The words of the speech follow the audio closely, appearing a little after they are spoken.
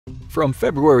From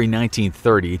February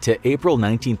 1930 to April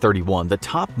 1931, the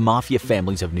top mafia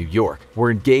families of New York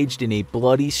were engaged in a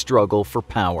bloody struggle for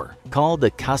power, called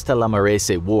the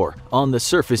Castellammarese War. On the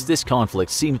surface, this conflict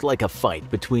seemed like a fight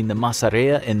between the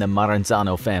Masseria and the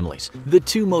Maranzano families, the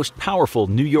two most powerful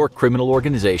New York criminal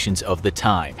organizations of the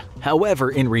time.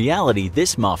 However, in reality,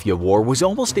 this mafia war was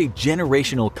almost a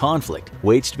generational conflict,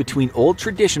 waged between old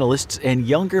traditionalists and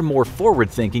younger, more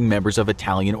forward-thinking members of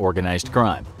Italian organized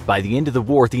crime. By the end of the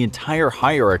war, the entire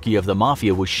hierarchy of the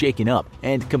mafia was shaken up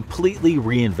and completely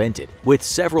reinvented, with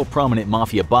several prominent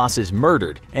mafia bosses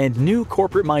murdered and new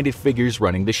corporate-minded figures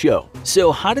running the show.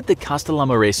 So how did the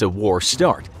Castellammarese War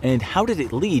start, and how did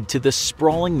it lead to the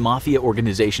sprawling mafia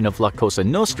organization of La Cosa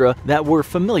Nostra that we're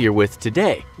familiar with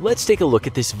today? Let's take a look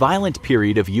at this violent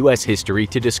period of US history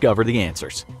to discover the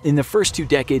answers. In the first 2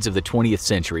 decades of the 20th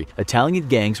century, Italian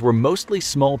gangs were mostly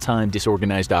small-time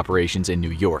disorganized operations in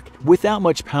New York, without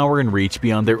much power and reach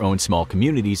beyond their own small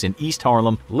communities in East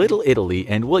Harlem, Little Italy,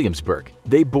 and Williamsburg.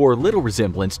 They bore little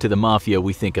resemblance to the mafia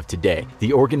we think of today,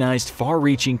 the organized,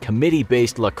 far-reaching,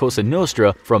 committee-based La Cosa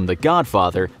Nostra from The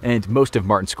Godfather and most of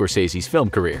Martin Scorsese's film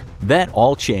career. That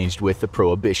all changed with the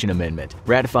Prohibition Amendment,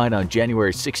 ratified on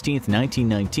January 16,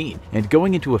 1919, and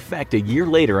going into effect a year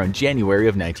later on January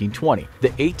of 1920. The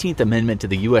 18th Amendment to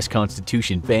the U.S.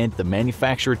 Constitution banned the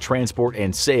manufacture, transport,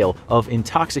 and sale of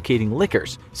intoxicating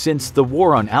liquors. Since the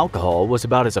war on alcohol was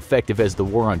about as effective as the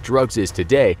war on drugs is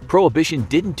today, Prohibition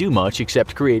didn't do much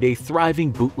except create a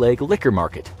thriving bootleg liquor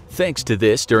market. Thanks to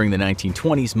this, during the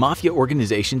 1920s, mafia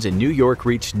organizations in New York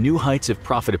reached new heights of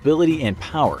profitability and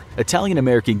power.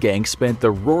 Italian-American gangs spent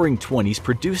the roaring 20s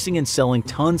producing and selling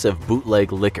tons of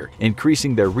bootleg liquor,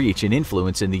 increasing their reach and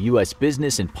influence in the U.S.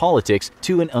 business and politics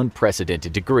to an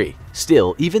unprecedented degree.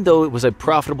 Still, even though it was a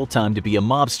profitable time to be a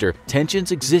mobster,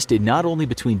 tensions existed not only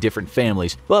between different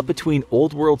families, but between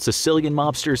old-world Sicilian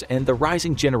mobsters and the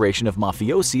rising generation of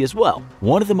mafiosi as well.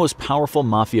 One of the most powerful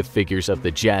mafia figures of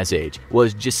the Jazz Age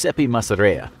was Giuseppe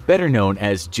Masseria, better known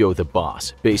as Joe the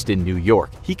Boss, based in New York.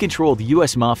 He controlled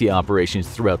U.S. mafia operations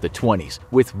throughout the 20s,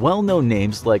 with well-known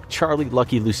names like Charlie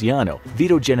Lucky Luciano,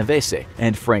 Vito Genovese,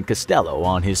 and Frank Costello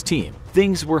on his team.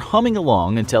 Things were humming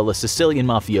along until a Sicilian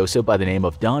mafioso by the name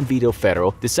of Don Vito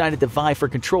Ferro decided to vie for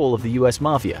control of the U.S.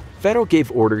 Mafia. Ferro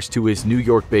gave orders to his New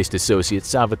York-based associate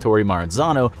Salvatore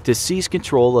Maranzano to seize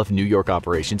control of New York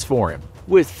operations for him,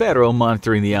 with Ferro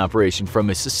monitoring the operation from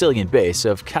his Sicilian base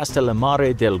of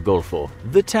Castellamare del Golfo,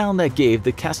 the town that gave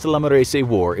the Castellammarese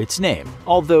War its name,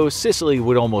 although Sicily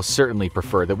would almost certainly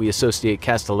prefer that we associate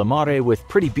Castellamare with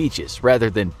pretty beaches rather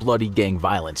than bloody gang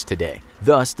violence today.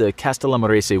 Thus, the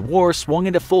Castellammarese War swung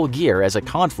into full gear as a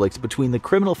conflict between the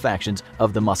criminal factions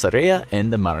of the Masseria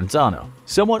and the Maranzano.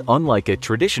 Somewhat unlike a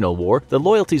traditional war, the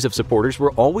loyalties of supporters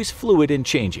were always fluid and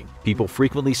changing. People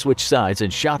frequently switched sides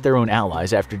and shot their own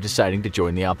allies after deciding to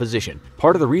join the opposition.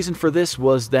 Part of the reason for this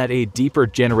was that a deeper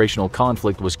generational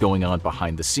conflict was going on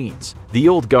behind the scenes. The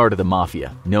old guard of the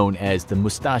Mafia, known as the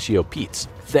Mustachio Petes,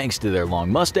 thanks to their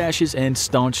long mustaches and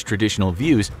staunch traditional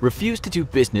views, refused to do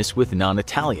business with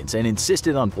non-Italians and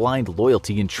insisted on blind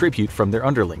loyalty and tribute from their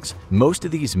underlings. Most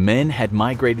of these men had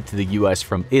migrated to the US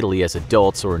from Italy as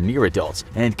adults or near adults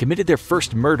and committed their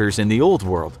first murders in the Old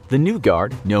World. The new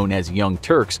guard, known as Young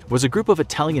Turks, was a group of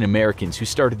Italian Americans who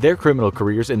started their criminal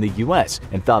careers in the US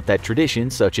and thought that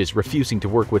traditions such as refusing to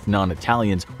work with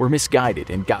non-Italians were misguided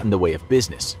and got in the way of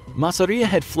business. Masseria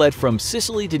had fled from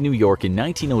Sicily to New York in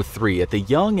 1903 at the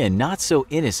young and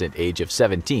not-so-innocent age of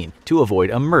 17 to avoid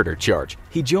a murder charge.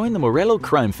 He joined the Morello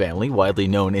crime family, widely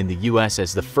known in the U.S.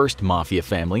 as the First Mafia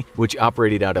family, which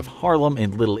operated out of Harlem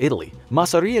in Little Italy.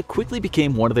 Masseria quickly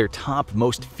became one of their top,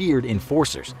 most feared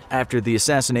enforcers. After the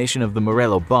assassination of the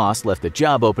Morello boss left a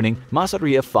job opening,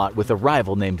 Masseria fought with a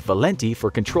rival named Valenti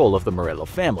for control of the Morello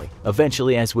family.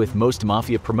 Eventually, as with most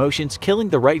mafia promotions, killing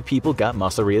the right people got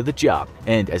Masseria the job,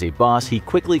 and as a boss, he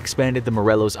quickly expanded the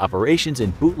Morello's operations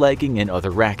in bootlegging and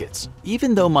other rackets.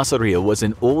 Even though Masseria was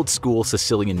an old-school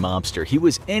Sicilian mobster, he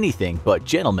was anything but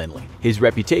gentlemanly. His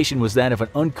reputation was that of an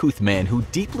uncouth man who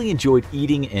deeply enjoyed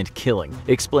eating and killing,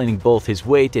 explaining both his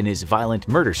weight and his violent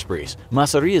murder sprees.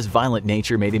 Masseria's violent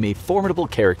nature made him a formidable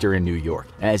character in New York,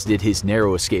 as did his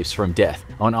narrow escapes from death.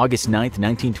 On August 9,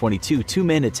 1922, 2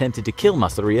 men attempted to kill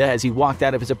Masseria as he walked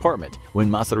out of his apartment.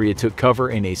 When Masseria took cover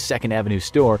in a 2nd Avenue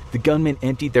store, the gunmen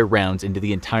emptied their rounds into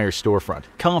the entire storefront,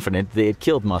 confident they had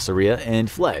killed Masseria, and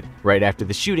fled. Right after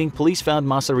the shooting, police found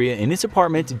Masseria in his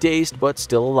apartment, dazed but but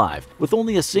still alive, with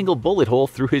only a single bullet hole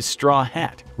through his straw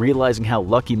hat. Realizing how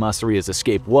lucky Masseria's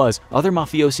escape was, other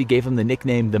mafiosi gave him the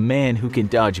nickname the man who can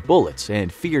dodge bullets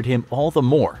and feared him all the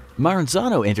more.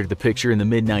 Maranzano entered the picture in the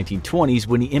mid-1920s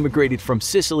when he immigrated from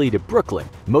Sicily to Brooklyn.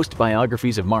 Most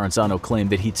biographies of Maranzano claim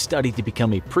that he'd studied to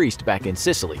become a priest back in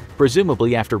Sicily.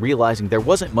 Presumably after realizing there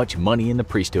wasn't much money in the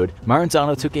priesthood,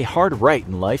 Maranzano took a hard right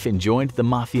in life and joined the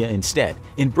Mafia instead.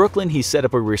 In Brooklyn, he set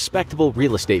up a respectable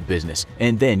real estate business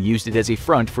and then used it as a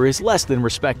front for his less than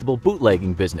respectable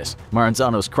bootlegging business.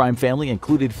 Maranzano's crime family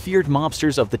included feared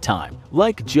mobsters of the time,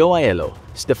 like Joe Aiello,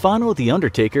 Stefano the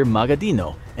Undertaker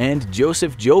Magadino, and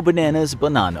Joseph Joe Bananas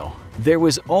Bonanno. There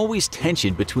was always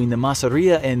tension between the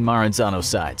Masseria and Maranzano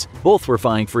sides. Both were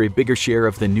vying for a bigger share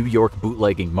of the New York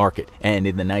bootlegging market, and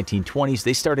in the 1920s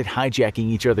they started hijacking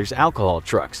each other's alcohol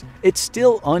trucks. It's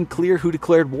still unclear who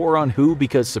declared war on who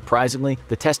because, surprisingly,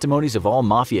 the testimonies of all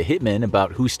Mafia hitmen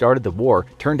about who started the war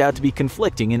turned out to be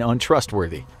conflicting and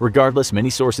untrustworthy. Regardless, many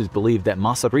sources believe that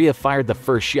Masseria fired the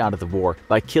first shot of the war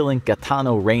by killing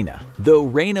Gaetano Reina. Though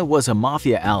Reina was a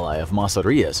Mafia ally of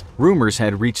Masseria's, rumors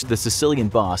had reached the Sicilian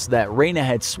boss that Reina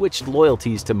had switched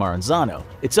loyalties to Maranzano.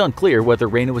 It's unclear whether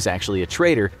Reina was actually a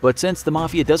traitor, but since the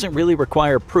Mafia doesn't really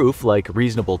require proof like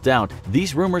reasonable doubt,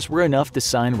 these rumors were enough to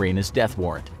sign Reina's death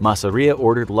warrant. Masseria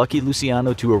ordered Lucky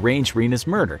Luciano to arrange Reina's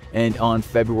murder, and on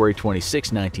February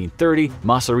 26, 1930,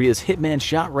 Masseria's hitman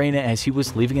shot Reina as he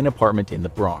was leaving an apartment in the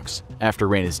Bronx. After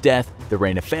Reina's death, the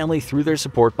Reina family threw their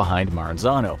support behind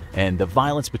Maranzano, and the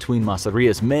violence between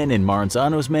Masseria's men and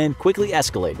Maranzano's men quickly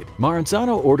escalated.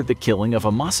 Maranzano ordered the killing of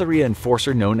a Masseria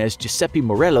enforcer known as Giuseppe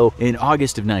Morello in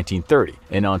August of 1930,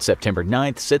 and on September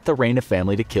 9th set the Reina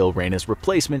family to kill Reina's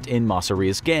replacement in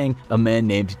Masseria's gang, a man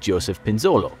named Joseph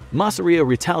Pinzolo. Masseria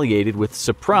retaliated with,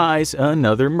 surprise,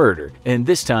 another murder, and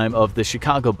this time of the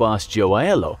Chicago boss Joe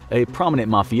Aiello, a prominent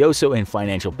mafioso and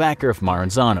financial backer of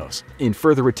Maranzano's. In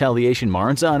further retaliation,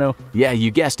 Maranzano, yeah,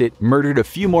 you guessed it, murdered a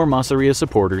few more Masseria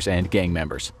supporters and gang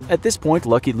members. At this point,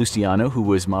 Lucky Luciano, who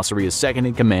was Masseria's second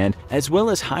in command, as well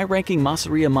as high-ranking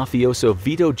Masseria mafioso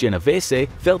Vito Genovese,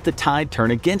 felt the tide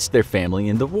turn against their family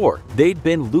in the war. They'd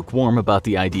been lukewarm about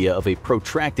the idea of a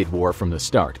protracted war from the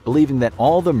start, believing that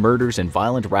all the murders and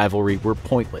violent rivalry were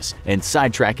pointless, and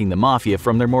sidetracking the Mafia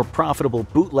from their more profitable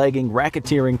bootlegging,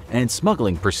 racketeering, and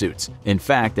smuggling pursuits. In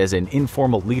fact, as an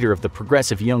informal leader of the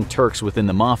progressive Young Turks within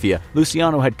the Mafia,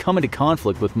 Luciano had come into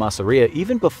conflict with Masseria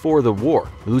even before the war.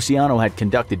 Luciano had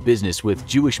conducted business with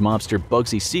Jewish mobster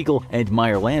Bugsy Siegel and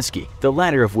Meyer Lansky, the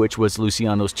latter of which was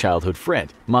Luciano's childhood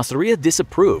friend. Masseria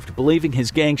disapproved, believing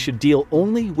his gang should deal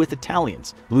only with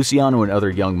Italians. Luciano and other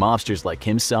young mobsters like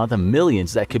him saw the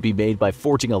millions that could be made by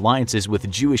forging alliances with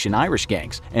Jewish and Irish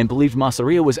gangs, and believed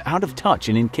Masseria was out of touch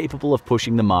and incapable of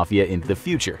pushing the Mafia into the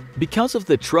future. Because of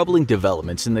the troubling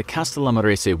developments in the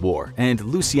Castellammarese War and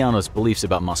Luciano's beliefs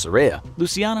about Masseria,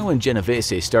 Luciano and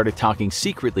Genovese started talking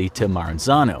secretly to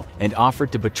Maranzano and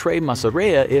offered to betray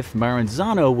Masseria if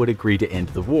Maranzano would agree to end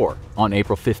the war. On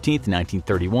April 15,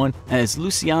 1931, as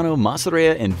Luciano,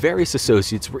 Masseria, and various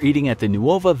associates were eating at the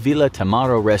Nuova Villa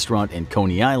Tamaro restaurant in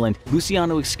Coney Island,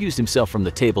 Luciano excused himself from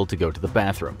the table to go to the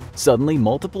bathroom. Suddenly,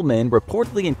 multiple men,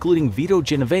 reportedly including Vito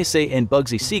Genovese and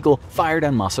Bugsy Siegel, fired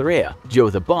on Masseria. Joe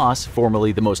the Boss,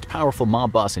 formerly the most powerful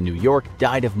mob boss in New York,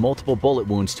 died of multiple bullet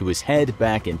wounds to his head,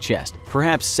 back, and chest.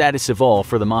 Perhaps saddest of all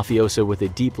for the mafioso with a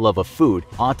deep love of food,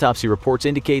 autopsy reports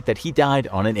indicate that he died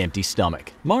on an empty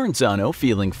stomach. Maranzano,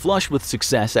 feeling flush with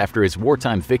success after his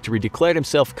wartime victory, declared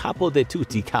himself capo de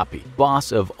tutti capi,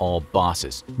 boss of all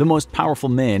bosses, the most powerful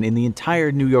man in the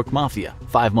entire New York Mafia.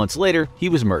 5 months later, he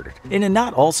was murdered. In a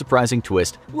not all surprising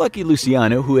twist, Lucky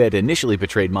Luciano, who had initially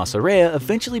betrayed Masseria,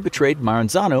 eventually betrayed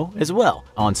Maranzano as well.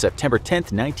 On September 10,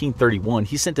 1931,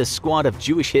 he sent a squad of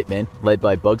Jewish hitmen, led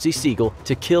by Bugsy Siegel,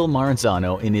 to kill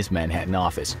Maranzano in his Manhattan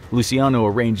office. Luciano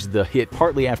arranged the hit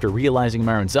partly after realizing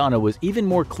Maranzano was even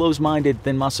more close-minded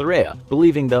than Masseria,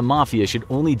 believing the Mafia should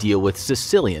only deal with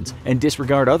Sicilians and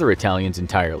disregard other Italians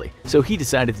entirely, so he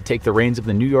decided to take the reins of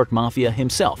the New York Mafia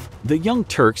himself. The Young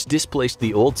Turks displaced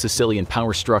the old Sicilian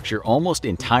power structure almost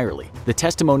entirely. The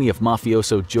testimony of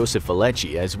mafioso Joseph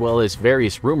Vallecci, as well as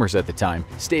various rumors at the time,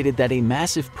 stated that a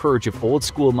massive purge of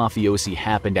old-school mafiosi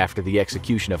happened after the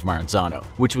execution of Maranzano,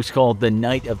 which was called the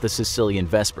Night of the Sicilian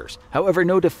Vespers. However,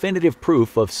 no definitive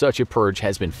proof of such a purge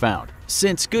has been found.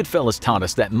 Since Goodfellas taught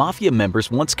us that Mafia members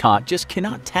once caught just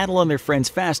cannot tattle on their friends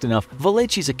fast enough,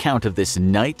 Vallecci's account of this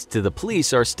night to the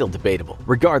police are still debatable.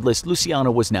 Regardless,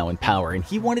 Luciano was now in power and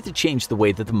he wanted to change the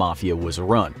way that the Mafia was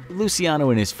run. Luciano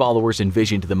and his followers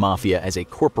envisioned the Mafia as a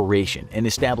corporation and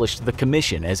established the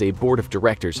Commission as a board of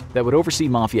directors that would oversee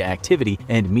Mafia activity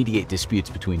and mediate disputes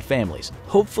between families,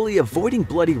 hopefully avoiding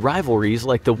bloody rivalries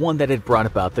like the one that had brought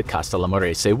about the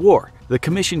Castellammarese War. The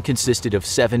commission consisted of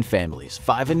 7 families,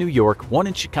 5 in New York, 1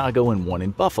 in Chicago, and 1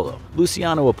 in Buffalo.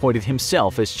 Luciano appointed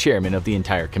himself as chairman of the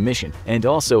entire commission, and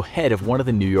also head of one of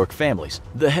the New York families.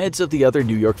 The heads of the other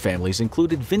New York families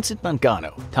included Vincent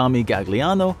Mangano, Tommy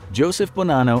Gagliano, Joseph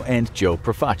Bonanno, and Joe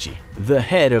Profaci. The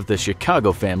head of the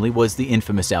Chicago family was the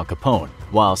infamous Al Capone,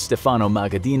 while Stefano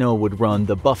Magaddino would run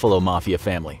the Buffalo Mafia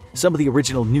family. Some of the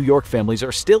original New York families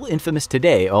are still infamous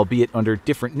today, albeit under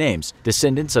different names.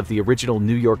 Descendants of the original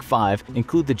New York Five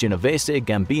include the Genovese,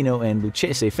 Gambino, and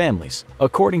Lucchese families.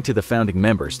 According to the founding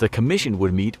members, the commission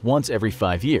would meet once every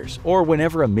 5 years, or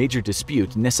whenever a major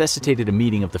dispute necessitated a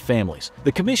meeting of the families.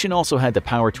 The commission also had the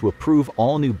power to approve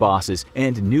all new bosses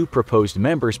and new proposed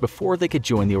members before they could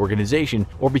join the organization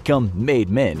or become made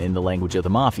men in the language of the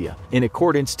Mafia. In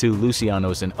accordance to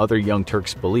Luciano's and other Young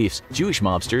Turks' beliefs, Jewish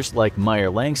mobsters like Meyer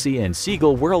Langsy and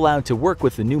Siegel were allowed to work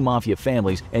with the new Mafia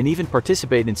families and even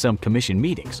participate in some commission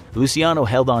meetings. Luciano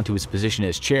held on to his position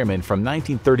as chairman from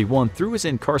 1931 through his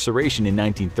incarceration in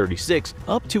 1936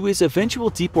 up to his eventual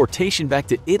deportation back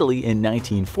to Italy in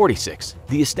 1946.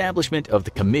 The establishment of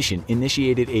the commission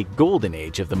initiated a golden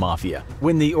age of the Mafia,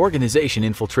 when the organization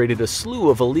infiltrated a slew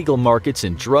of illegal markets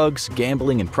in drugs,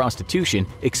 gambling, and prostitution,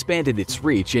 expanded its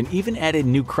reach, and even added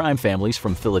new crime families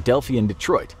from Philadelphia and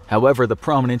Detroit. However, the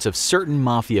prominence of certain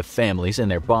Mafia families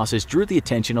and their bosses drew the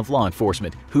attention of law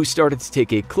enforcement, who started to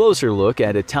take a closer look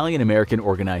at Italian-American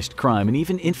organized crime and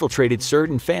even infiltrated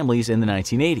certain families in the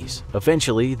 1980s.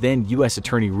 Eventually, then U.S.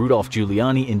 Attorney Rudolph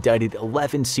Giuliani indicted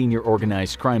 11 senior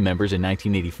organized crime members in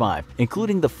 1985,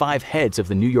 including the 5 heads of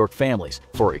the New York families,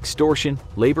 for extortion,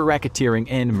 labor racketeering,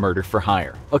 and murder for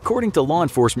hire. According to law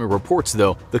enforcement reports,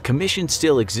 though, the commission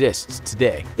still exists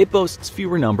today. It boasts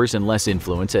fewer numbers and less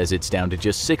influence, as it's down to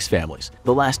just 6 families.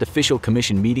 The last official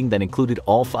commission meeting that included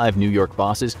all 5 New York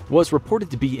bosses was reported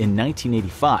to be in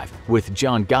 1985, with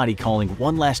John Gotti calling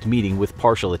one last meeting with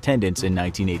partial attendance in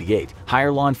 1988.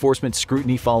 Higher law enforcement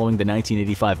scrutiny following the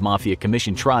 1985 Mafia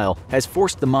Commission trial has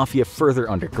forced the Mafia further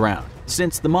underground.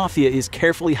 Since the Mafia is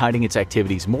carefully hiding its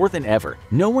activities more than ever,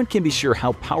 no one can be sure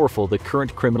how powerful the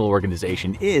current criminal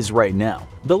organization is right now.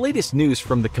 The latest news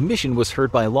from the commission was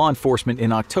heard by law enforcement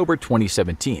in October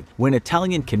 2017, when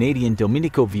Italian-Canadian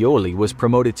Domenico Violi was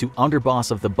promoted to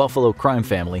underboss of the Buffalo crime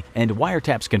family, and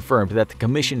wiretaps confirmed that the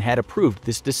commission had approved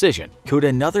this decision. Could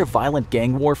another violent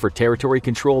gang war for territory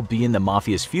control be in the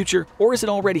Mafia's future, or is it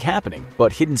already happening,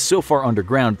 but hidden so far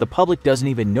underground the public doesn't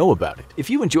even know about it? If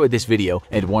you enjoyed this video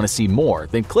and want to see more,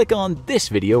 then click on this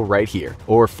video right here.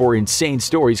 Or for insane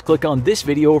stories, click on this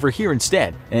video over here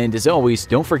instead. And as always,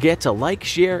 don't forget to like,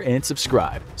 share, and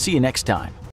subscribe. See you next time.